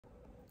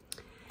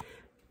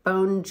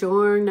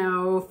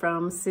Buongiorno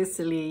from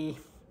Sicily.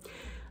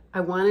 I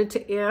wanted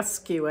to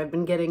ask you, I've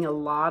been getting a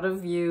lot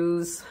of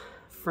views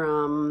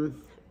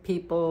from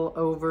people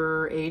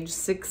over age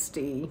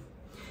 60.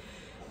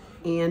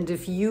 And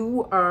if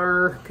you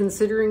are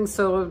considering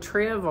solo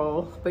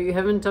travel, but you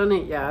haven't done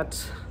it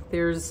yet,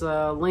 there's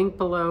a link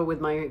below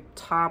with my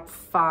top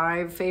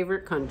 5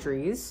 favorite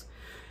countries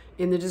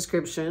in the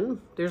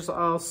description. There's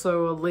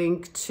also a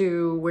link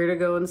to where to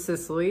go in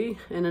Sicily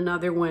and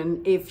another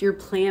one if you're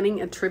planning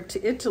a trip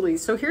to Italy.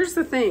 So here's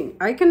the thing,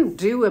 I can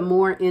do a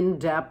more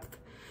in-depth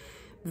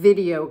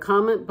video.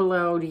 Comment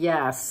below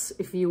yes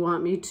if you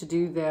want me to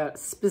do that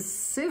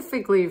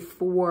specifically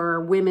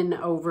for women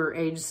over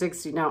age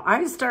 60. Now,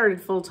 I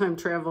started full-time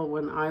travel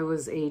when I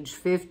was age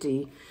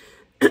 50.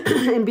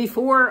 And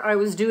before I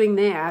was doing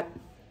that,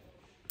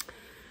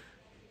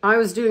 I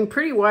was doing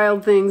pretty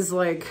wild things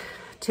like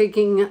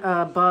taking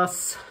a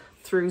bus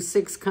through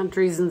 6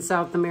 countries in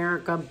South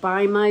America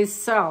by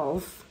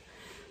myself,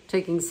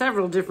 taking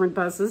several different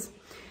buses,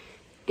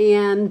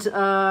 and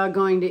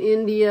going to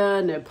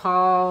India,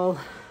 Nepal,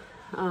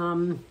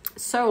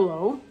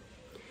 solo,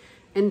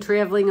 and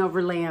traveling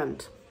over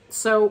land.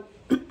 So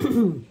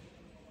I've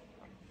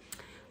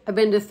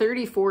been to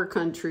 34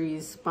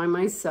 countries by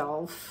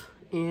myself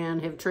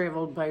and have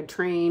traveled by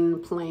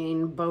train,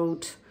 plane,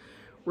 boat,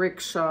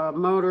 rickshaw,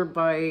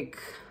 motorbike,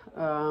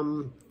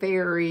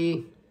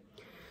 ferry,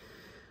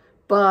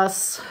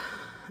 bus.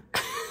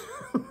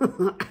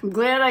 I'm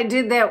glad I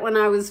did that when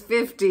I was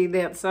 50,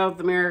 that South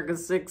America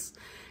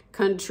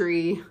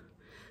 6-country,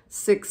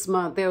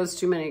 6-month. That was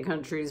too many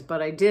countries,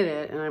 but I did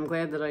it, and I'm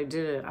glad that I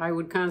did it. I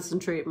would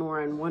concentrate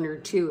more on 1 or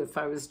 2 if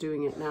I was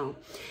doing it now.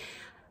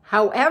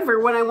 However,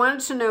 what I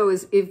wanted to know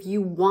is if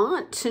you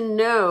want to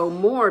know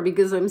more,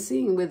 because I'm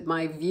seeing with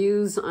my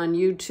views on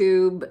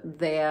YouTube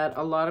that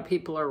a lot of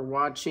people are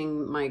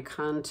watching my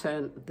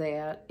content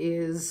that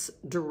is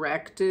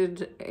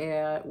directed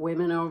at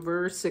women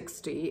over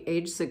 60,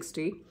 age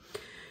 60.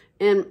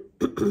 And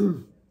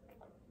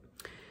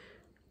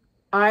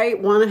I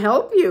want to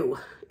help you.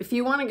 If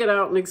you want to get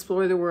out and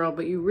explore the world,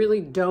 but you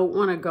really don't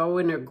want to go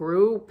in a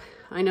group,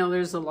 I know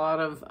there's a lot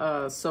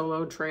of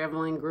solo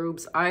traveling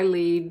groups. I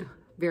lead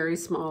very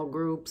small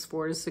groups,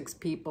 4 to 6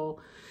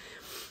 people,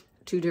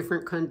 2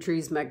 different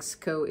countries,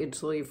 Mexico,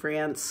 Italy,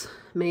 France,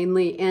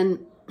 mainly.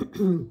 And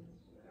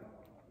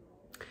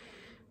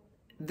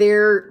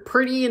they're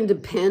pretty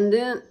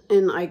independent,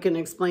 and I can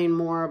explain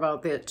more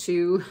about that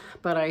too,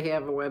 but I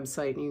have a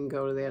website and you can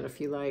go to that if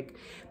you like.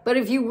 But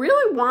if you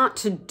really want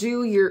to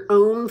do your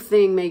own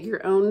thing, make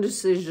your own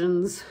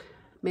decisions,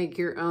 make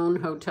your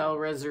own hotel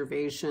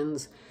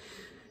reservations,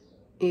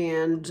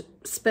 and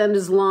spend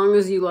as long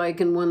as you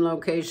like in one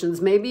location,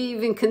 maybe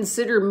even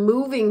consider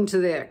moving to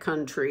that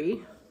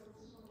country,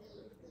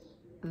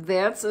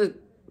 that's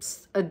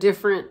a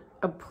different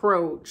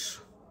approach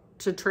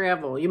to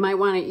travel. You might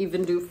want to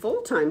even do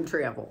full-time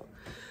travel,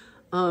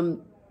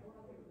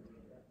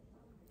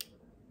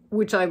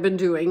 which I've been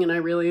doing and I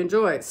really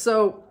enjoy.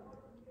 So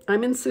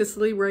I'm in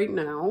Sicily right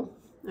now.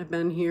 I've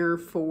been here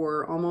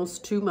for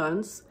almost 2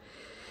 months,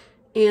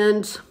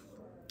 and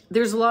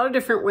there's a lot of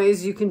different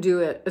ways you can do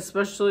it,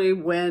 especially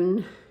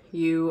when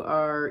you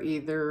are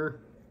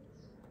either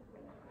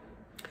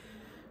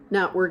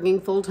not working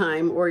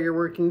full-time or you're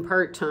working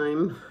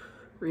part-time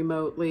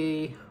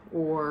remotely,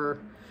 or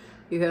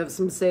you have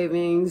some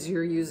savings,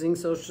 you're using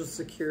Social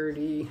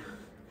Security.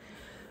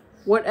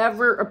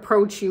 Whatever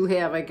approach you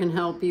have, I can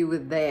help you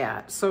with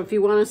that. So if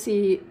you want to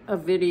see a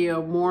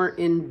video more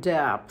in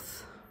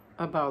depth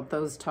about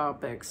those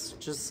topics,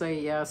 just say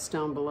yes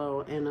down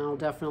below and I'll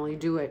definitely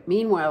do it.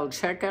 Meanwhile,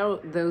 check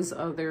out those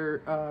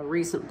other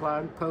recent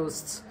blog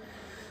posts,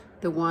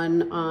 the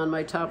one on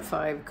my top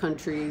 5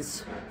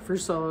 countries for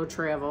solo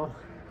travel.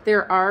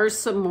 There are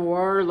some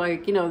more,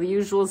 like, you know, the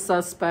usual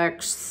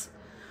suspects.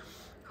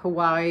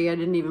 Hawaii, I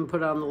didn't even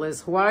put on the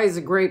list. Hawaii is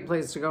a great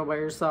place to go by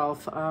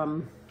yourself.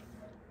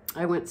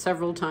 I went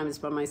several times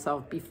by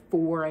myself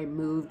before I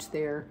moved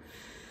there.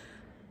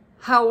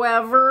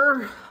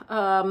 However,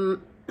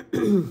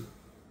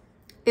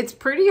 it's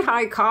pretty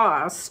high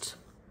cost,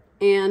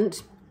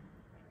 and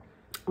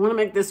I want to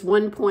make this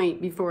one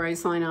point before I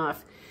sign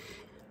off.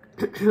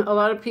 A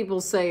lot of people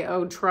say,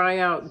 oh, try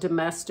out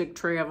domestic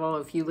travel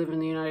if you live in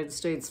the United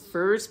States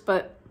first,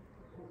 but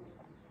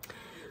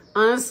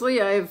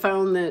honestly, I have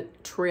found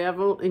that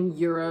travel in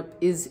Europe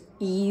is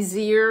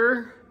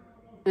easier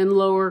and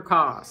lower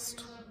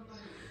cost.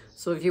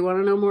 So if you want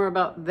to know more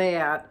about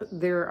that,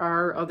 there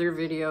are other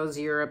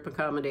videos, Europe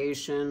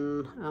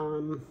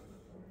accommodation.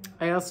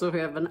 I also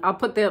have I'll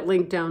put that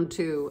link down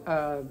too,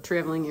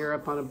 Traveling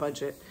Europe on a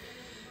Budget.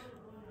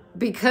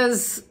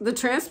 Because the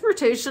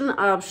transportation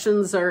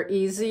options are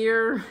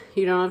easier.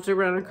 You don't have to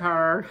rent a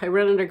car. I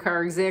rented a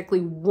car exactly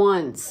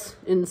once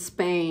in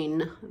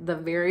Spain, the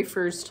very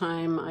first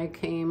time I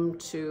came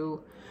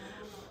to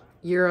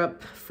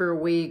Europe for a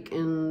week,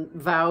 and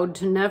vowed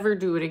to never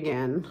do it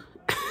again.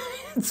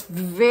 It's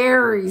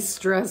very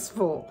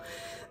stressful.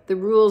 The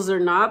rules are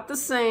not the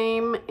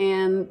same,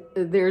 and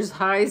there's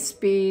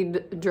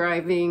high-speed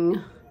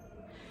driving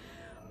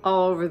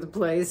all over the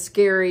place,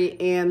 scary,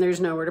 and there's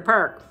nowhere to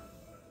park.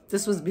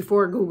 This was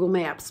before Google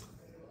Maps.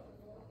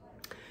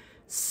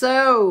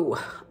 So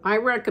I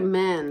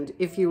recommend,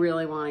 if you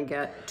really want to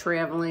get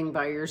traveling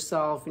by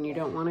yourself and you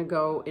don't want to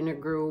go in a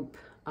group,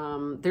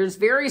 there's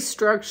very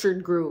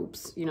structured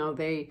groups. You know,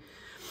 they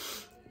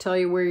tell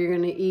you where you're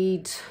going to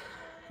eat.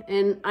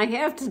 And I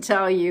have to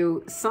tell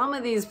you, some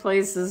of these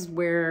places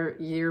where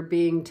you're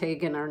being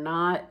taken are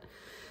not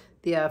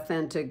the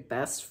authentic,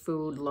 best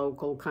food,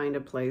 local kind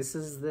of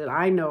places that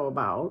I know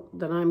about,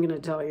 that I'm going to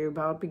tell you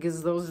about,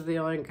 because those are the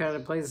only kind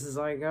of places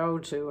I go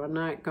to. I'm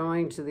not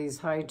going to these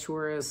high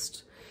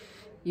tourist,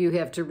 you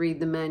have to read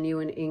the menu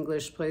in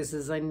English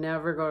places. I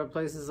never go to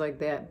places like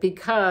that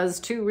because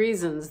 2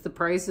 reasons. The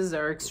prices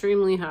are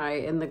extremely high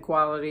and the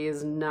quality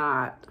is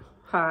not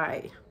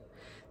high.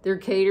 They're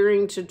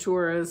catering to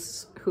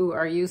tourists who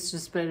are used to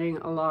spending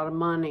a lot of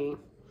money.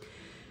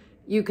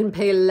 You can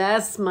pay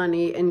less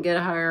money and get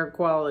a higher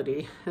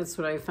quality. That's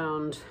what I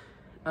found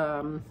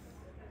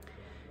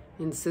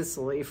in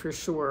Sicily for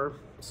sure.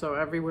 So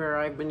everywhere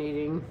I've been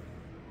eating,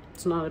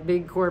 it's not a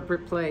big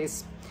corporate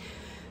place.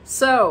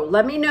 So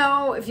let me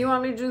know if you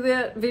want me to do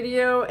that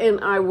video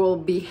and I will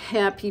be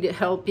happy to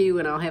help you,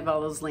 and I'll have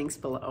all those links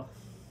below.